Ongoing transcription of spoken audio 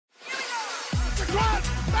the cross!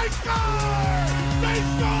 They score! They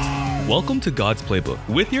score! Welcome to God's Playbook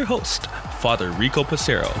with your host, Father Rico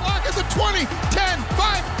Passero. Lock at the 20, 10,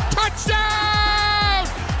 5, touchdown!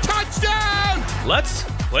 Touchdown! Let's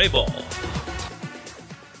play ball.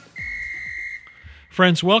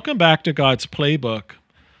 Friends, welcome back to God's Playbook.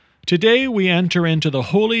 Today we enter into the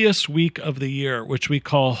holiest week of the year, which we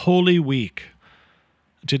call Holy Week.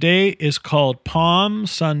 Today is called Palm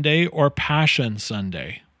Sunday or Passion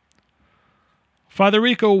Sunday. Father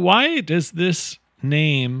Rico, why does this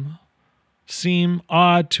name seem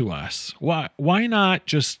odd to us? Why not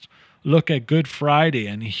just look at Good Friday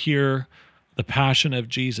and hear the Passion of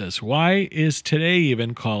Jesus? Why is today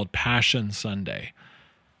even called Passion Sunday?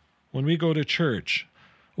 When we go to church,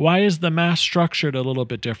 why is the Mass structured a little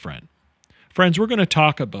bit different? Friends, we're going to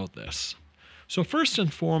talk about this. So first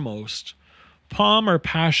and foremost, Palm or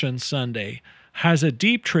Passion Sunday has a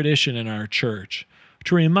deep tradition in our church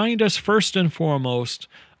to remind us first and foremost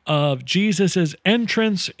of Jesus'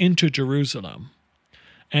 entrance into Jerusalem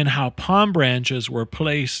and how palm branches were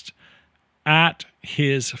placed at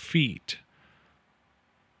his feet.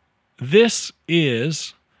 This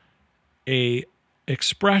is an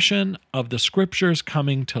expression of the Scriptures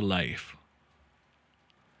coming to life.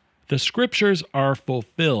 The Scriptures are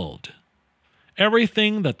fulfilled.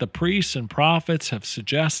 Everything that the priests and prophets have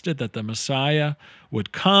suggested that the Messiah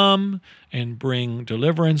would come and bring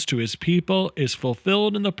deliverance to his people is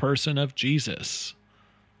fulfilled in the person of Jesus.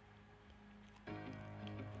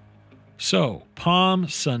 So, Palm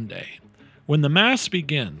Sunday. When the Mass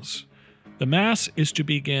begins, the Mass is to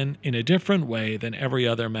begin in a different way than every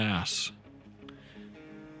other Mass.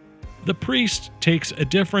 The priest takes a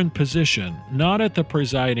different position, not at the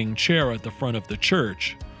presiding chair at the front of the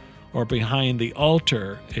church, or behind the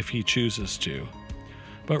altar if he chooses to,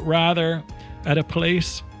 but rather at a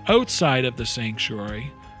place outside of the sanctuary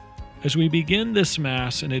as we begin this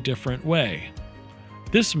Mass in a different way.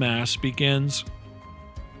 This Mass begins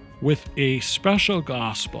with a special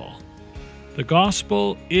gospel. The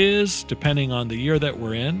gospel is, depending on the year that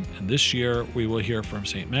we're in, and this year we will hear from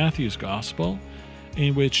St. Matthew's Gospel,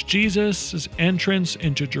 in which Jesus' entrance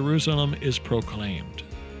into Jerusalem is proclaimed.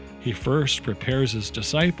 He first prepares his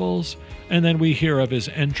disciples, and then we hear of his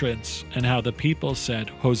entrance and how the people said,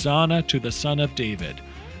 "Hosanna to the Son of David,"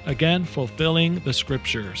 again fulfilling the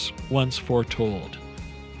Scriptures once foretold.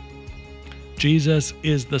 Jesus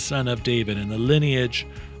is the Son of David in the lineage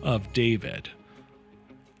of David.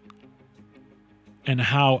 And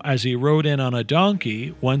how, as he rode in on a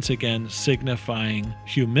donkey, once again signifying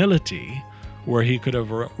humility, where he could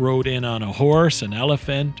have rode in on a horse, an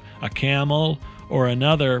elephant, a camel, or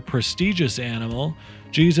another prestigious animal,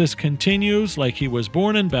 Jesus continues, like he was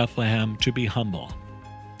born in Bethlehem, to be humble.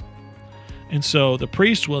 And so the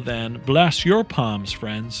priest will then bless your palms,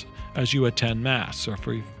 friends, as you attend Mass. Or if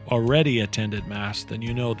you've already attended Mass, then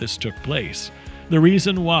you know this took place. The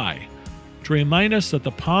reason why? To remind us that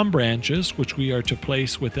the palm branches, which we are to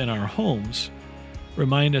place within our homes,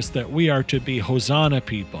 remind us that we are to be Hosanna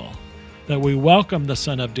people, that we welcome the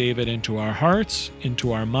Son of David into our hearts,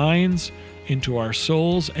 into our minds, into our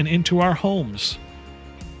souls, and into our homes.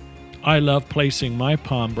 I love placing my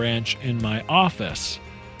palm branch in my office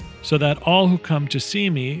so that all who come to see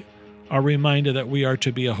me are reminded that we are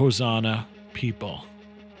to be a Hosanna people.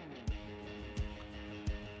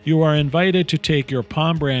 You are invited to take your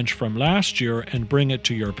palm branch from last year and bring it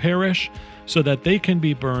to your parish so that they can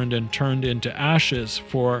be burned and turned into ashes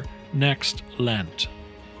for next Lent.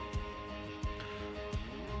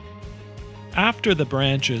 After the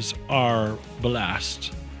branches are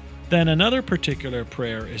blessed, then another particular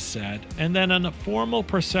prayer is said, and then a formal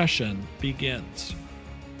procession begins.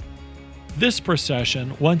 This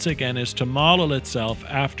procession, once again, is to model itself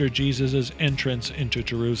after Jesus' entrance into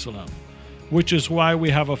Jerusalem, which is why we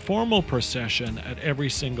have a formal procession at every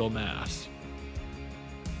single Mass.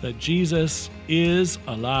 That Jesus is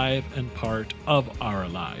alive and part of our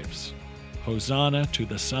lives. Hosanna to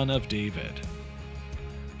the Son of David.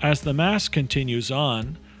 As the Mass continues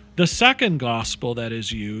on, the second gospel that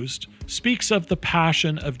is used speaks of the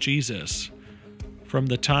passion of Jesus, from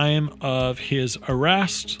the time of his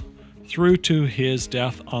arrest through to his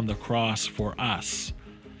death on the cross for us.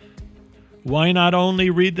 Why not only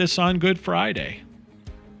read this on Good Friday?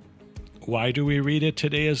 Why do we read it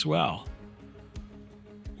today as well?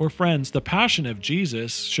 Well, friends, the passion of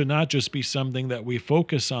Jesus should not just be something that we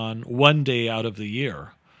focus on one day out of the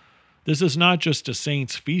year. This is not just a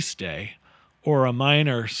saint's feast day or a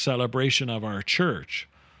minor celebration of our church.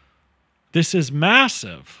 This is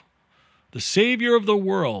massive. The Savior of the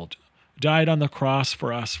world died on the cross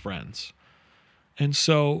for us, friends. And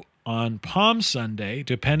so On Palm Sunday,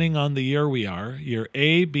 depending on the year we are, year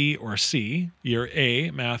A, B, or C, year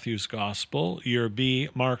A, Matthew's Gospel, year B,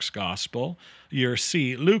 Mark's Gospel, year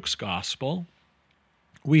C, Luke's Gospel,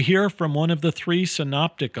 we hear from one of the three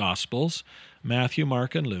synoptic Gospels, Matthew,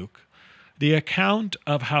 Mark, and Luke, the account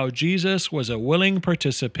of how Jesus was a willing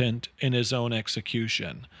participant in his own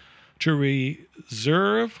execution, to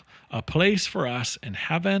reserve a place for us in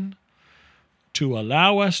heaven, to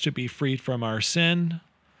allow us to be freed from our sin,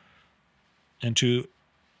 and to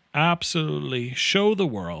absolutely show the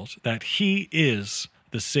world that he is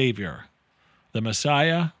the Savior, the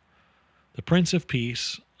Messiah, the Prince of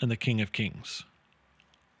Peace, and the King of Kings.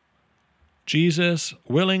 Jesus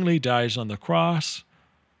willingly dies on the cross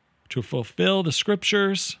to fulfill the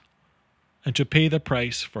Scriptures and to pay the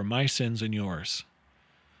price for my sins and yours.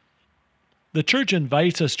 The Church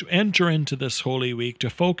invites us to enter into this Holy Week to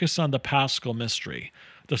focus on the Paschal mystery,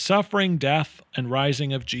 the suffering, death, and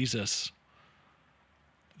rising of Jesus.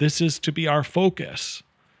 This is to be our focus.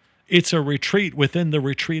 It's a retreat within the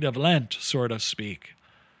retreat of Lent, so to speak.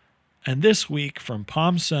 And this week, from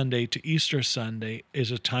Palm Sunday to Easter Sunday, is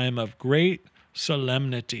a time of great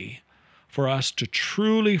solemnity for us to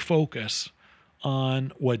truly focus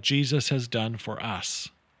on what Jesus has done for us.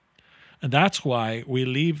 And that's why we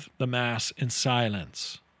leave the Mass in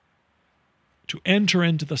silence, to enter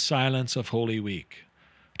into the silence of Holy Week,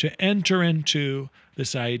 to enter into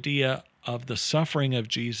this idea of the suffering of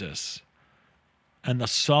Jesus and the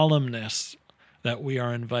solemnness that we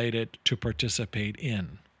are invited to participate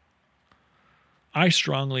in. I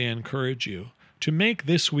strongly encourage you to make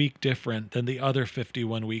this week different than the other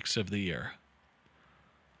 51 weeks of the year.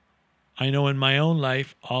 I know in my own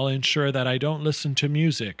life, I'll ensure that I don't listen to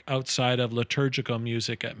music outside of liturgical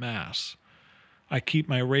music at Mass. I keep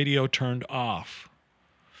my radio turned off.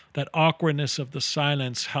 That awkwardness of the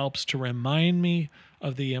silence helps to remind me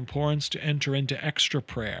of the importance to enter into extra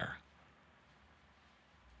prayer.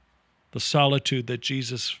 The solitude that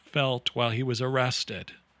Jesus felt while he was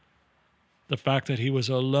arrested. The fact that he was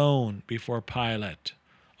alone before Pilate,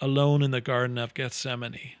 alone in the Garden of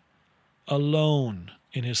Gethsemane, alone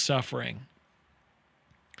in his suffering.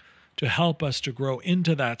 To help us to grow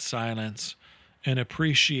into that silence and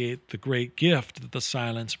appreciate the great gift that the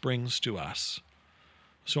silence brings to us.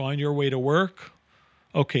 So on your way to work,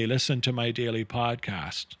 okay, listen to my daily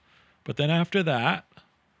podcast. But then after that,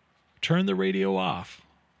 turn the radio off.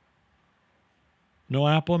 No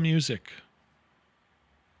Apple Music.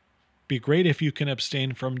 Be great if you can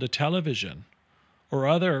abstain from the television or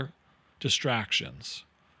other distractions.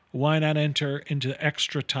 Why not enter into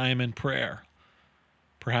extra time in prayer?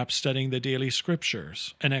 Perhaps studying the daily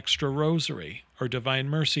scriptures, an extra rosary or Divine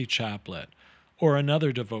Mercy Chaplet, or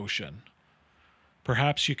another devotion.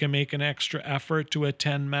 Perhaps you can make an extra effort to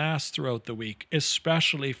attend Mass throughout the week,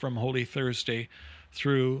 especially from Holy Thursday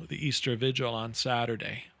through the Easter Vigil on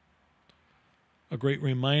Saturday. A great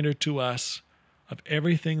reminder to us of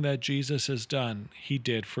everything that Jesus has done, he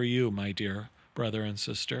did for you, my dear brother and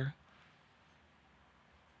sister.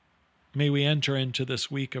 May we enter into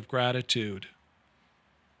this week of gratitude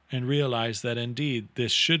and realize that indeed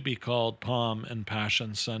this should be called Palm and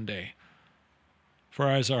Passion Sunday. For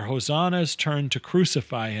as our hosannas turn to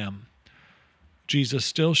crucify him, Jesus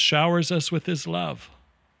still showers us with his love.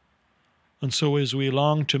 And so as we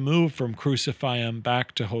long to move from crucify him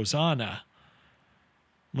back to hosanna,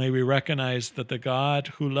 may we recognize that the God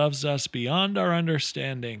who loves us beyond our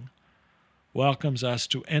understanding welcomes us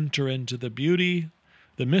to enter into the beauty,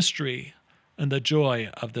 the mystery, and the joy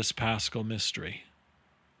of this Paschal mystery.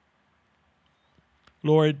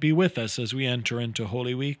 Lord, be with us as we enter into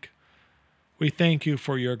Holy Week. We thank you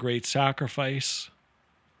for your great sacrifice.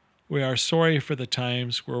 We are sorry for the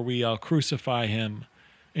times where we all crucify him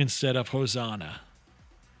instead of hosanna.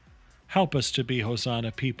 Help us to be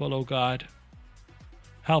hosanna people, O God.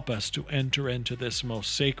 Help us to enter into this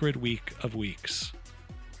most sacred week of weeks.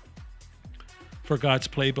 For God's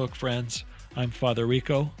Playbook, friends, I'm Father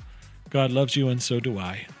Rico. God loves you, and so do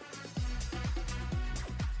I.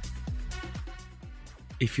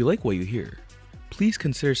 If you like what you hear, please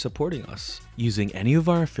consider supporting us using any of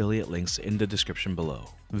our affiliate links in the description below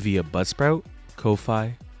via Buzzsprout,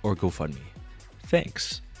 Ko-Fi, or GoFundMe.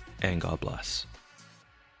 Thanks, and God bless.